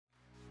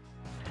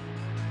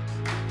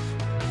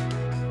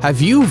Have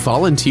you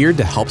volunteered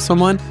to help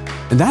someone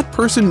and that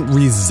person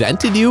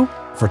resented you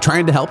for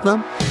trying to help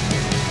them?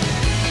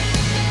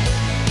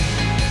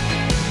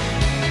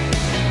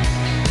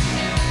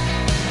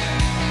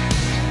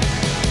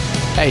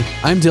 Hey,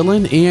 I'm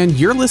Dylan, and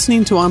you're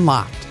listening to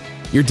Unlocked,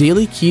 your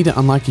daily key to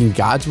unlocking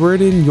God's Word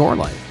in your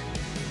life.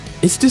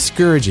 It's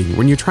discouraging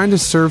when you're trying to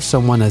serve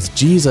someone as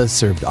Jesus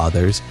served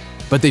others,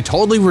 but they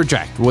totally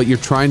reject what you're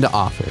trying to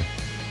offer.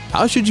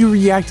 How should you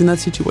react in that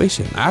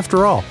situation?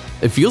 After all,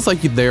 it feels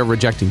like they're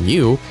rejecting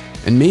you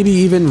and maybe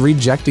even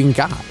rejecting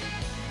God.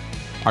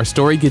 Our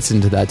story gets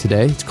into that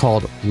today. It's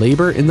called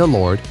Labor in the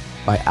Lord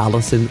by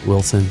Allison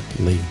Wilson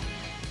Lee.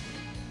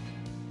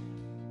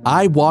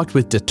 I walked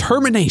with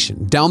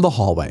determination down the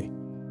hallway.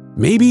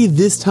 Maybe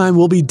this time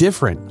will be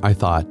different, I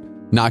thought,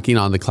 knocking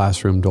on the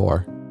classroom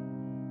door.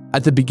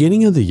 At the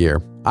beginning of the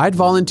year, I'd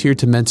volunteered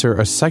to mentor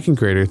a second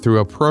grader through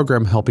a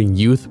program helping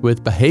youth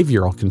with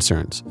behavioral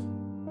concerns.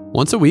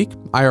 Once a week,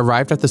 I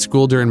arrived at the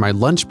school during my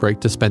lunch break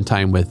to spend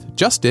time with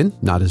Justin,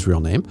 not his real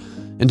name,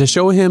 and to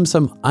show him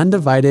some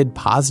undivided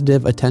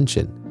positive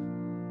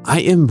attention.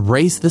 I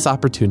embraced this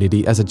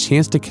opportunity as a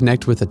chance to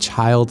connect with a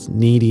child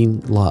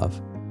needing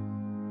love.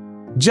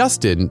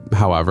 Justin,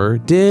 however,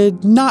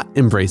 did not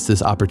embrace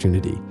this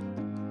opportunity.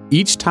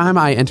 Each time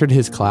I entered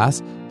his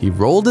class, he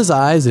rolled his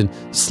eyes and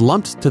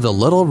slumped to the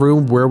little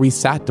room where we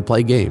sat to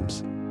play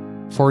games.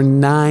 For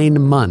 9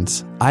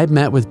 months, I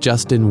met with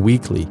Justin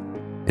weekly,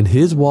 and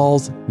his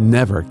walls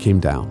never came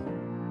down.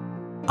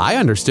 I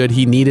understood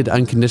he needed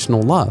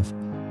unconditional love.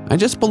 I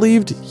just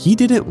believed he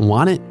didn't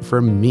want it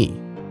from me.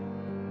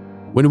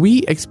 When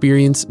we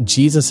experience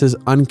Jesus'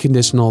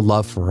 unconditional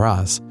love for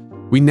us,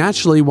 we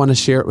naturally want to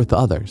share it with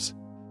others.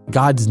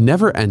 God's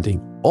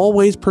never-ending,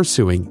 always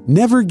pursuing,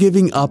 never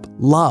giving up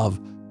love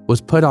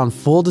was put on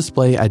full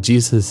display at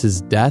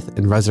Jesus' death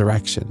and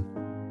resurrection.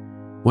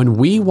 When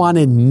we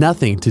wanted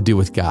nothing to do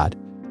with God,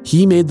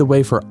 He made the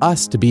way for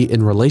us to be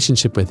in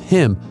relationship with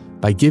Him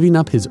by giving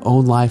up His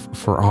own life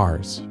for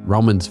ours,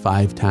 Romans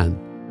 5:10.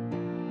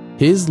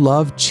 His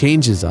love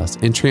changes us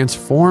and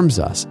transforms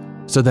us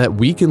so that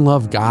we can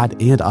love God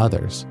and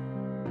others.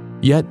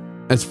 Yet,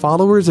 as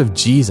followers of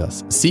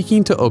Jesus,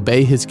 seeking to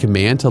obey His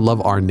command to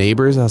love our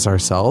neighbors as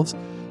ourselves,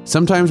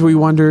 sometimes we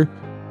wonder,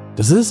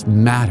 does this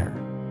matter?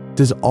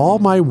 Does all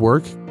my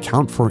work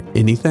count for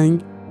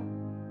anything?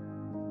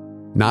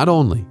 Not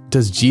only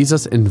does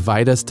Jesus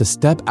invite us to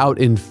step out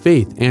in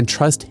faith and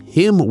trust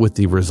Him with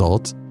the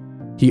results,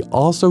 He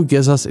also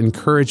gives us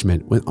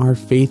encouragement when our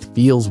faith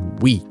feels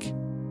weak.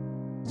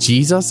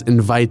 Jesus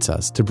invites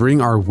us to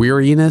bring our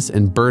weariness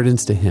and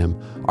burdens to Him,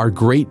 our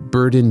great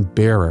burden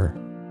bearer.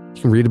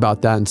 You can read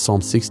about that in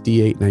Psalm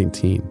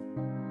 68:19.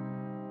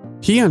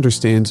 He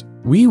understands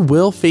we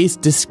will face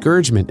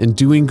discouragement in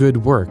doing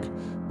good work,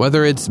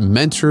 whether it's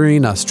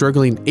mentoring a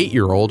struggling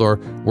 8-year-old or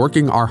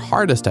working our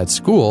hardest at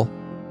school.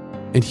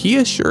 And He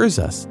assures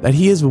us that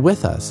He is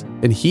with us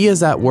and He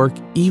is at work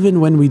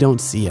even when we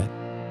don't see it.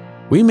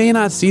 We may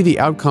not see the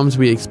outcomes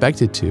we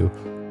expected to,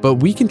 but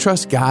we can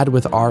trust God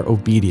with our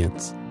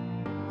obedience.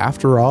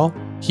 After all,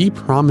 He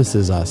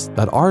promises us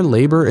that our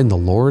labor in the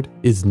Lord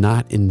is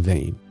not in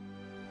vain.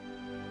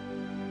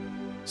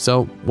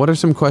 So, what are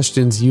some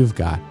questions you've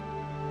got?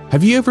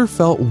 Have you ever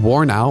felt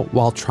worn out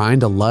while trying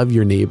to love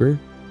your neighbor?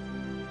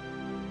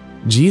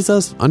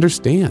 Jesus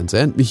understands,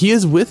 and He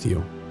is with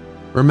you.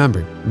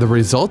 Remember, the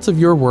results of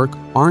your work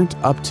aren't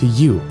up to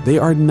you. They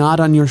are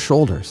not on your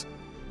shoulders.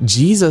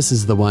 Jesus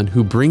is the one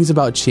who brings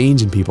about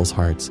change in people's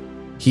hearts.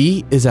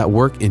 He is at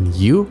work in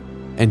you,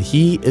 and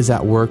He is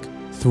at work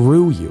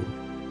through you.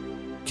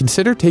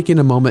 Consider taking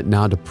a moment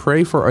now to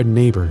pray for a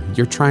neighbor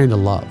you're trying to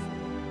love.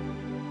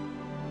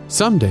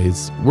 Some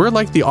days, we're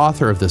like the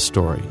author of this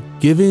story,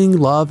 giving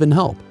love and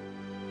help.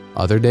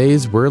 Other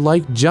days, we're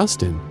like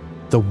Justin,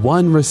 the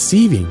one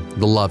receiving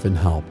the love and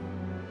help.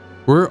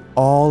 We're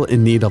all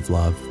in need of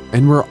love,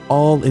 and we're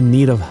all in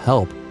need of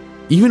help,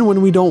 even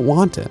when we don't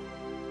want it.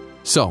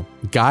 So,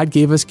 God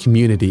gave us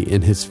community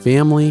in His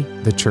family,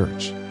 the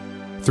church.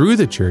 Through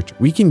the church,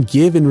 we can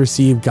give and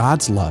receive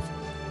God's love,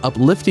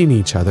 uplifting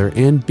each other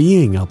and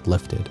being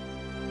uplifted.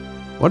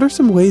 What are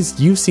some ways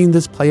you've seen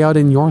this play out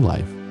in your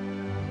life?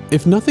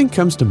 If nothing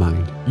comes to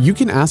mind, you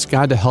can ask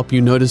God to help you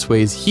notice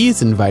ways He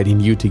is inviting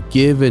you to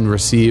give and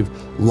receive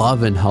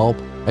love and help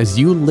as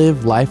you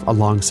live life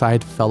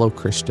alongside fellow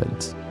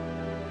Christians.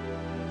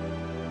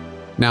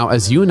 Now,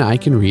 as you and I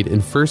can read in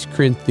 1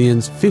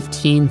 Corinthians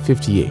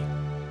 15:58,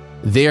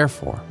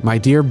 "Therefore, my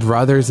dear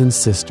brothers and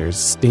sisters,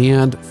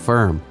 stand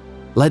firm.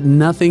 Let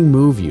nothing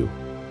move you.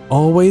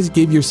 Always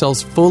give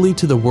yourselves fully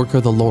to the work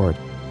of the Lord,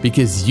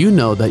 because you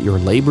know that your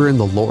labor in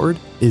the Lord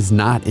is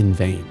not in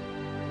vain."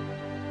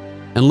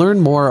 And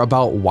learn more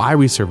about why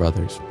we serve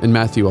others in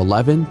Matthew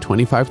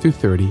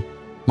 11:25-30,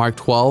 Mark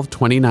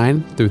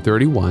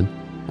 12:29-31,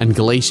 and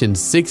Galatians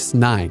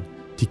 6:9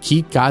 to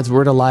keep God's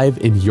Word alive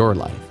in your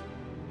life.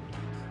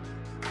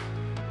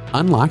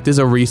 Unlocked is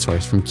a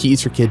resource from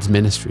Keys for Kids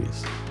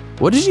Ministries.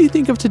 What did you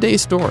think of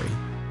today's story?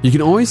 You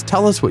can always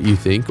tell us what you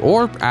think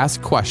or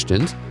ask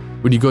questions.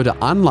 when you go to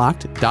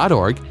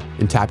unlocked.org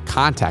and tap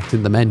Contact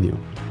in the menu.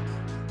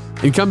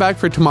 And come back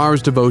for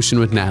tomorrow's devotion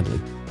with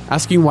Natalie,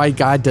 asking why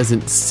God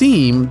doesn't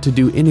seem to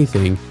do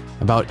anything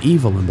about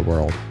evil in the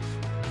world.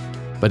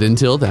 But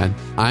until then,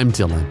 I'm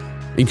Dylan,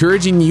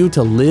 encouraging you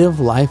to live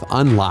life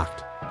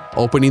unlocked,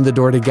 opening the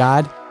door to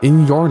God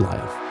in your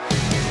life.